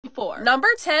4. Number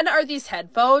 10 are these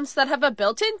headphones that have a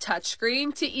built-in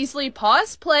touchscreen to easily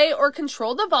pause, play, or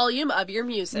control the volume of your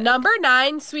music. Number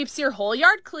 9 sweeps your whole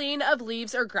yard clean of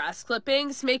leaves or grass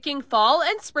clippings, making fall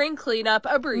and spring cleanup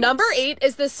a breeze. Number 8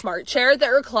 is the smart chair that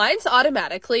reclines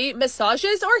automatically,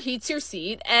 massages or heats your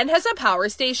seat, and has a power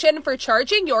station for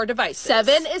charging your devices.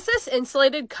 7 is this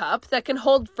insulated cup that can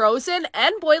hold frozen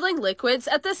and boiling liquids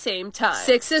at the same time.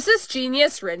 6 is this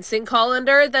genius rinsing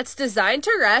colander that's designed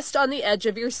to rest on the edge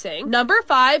of your sink. Number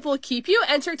 5 will keep you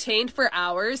entertained for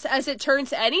hours as it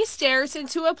turns any stairs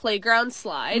into a playground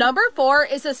slide. Number 4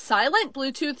 is a silent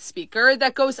Bluetooth speaker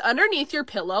that goes underneath your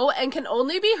pillow and can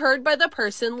only be heard by the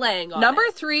person laying on it. Number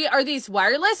 3 are these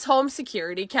wireless home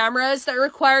security cameras that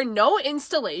require no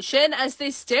installation as they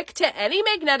stick to any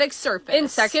magnetic surface. In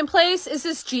second place is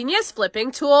this genius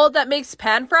flipping tool that makes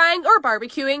pan frying or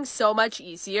barbecuing so much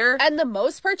easier. And the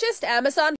most purchased Amazon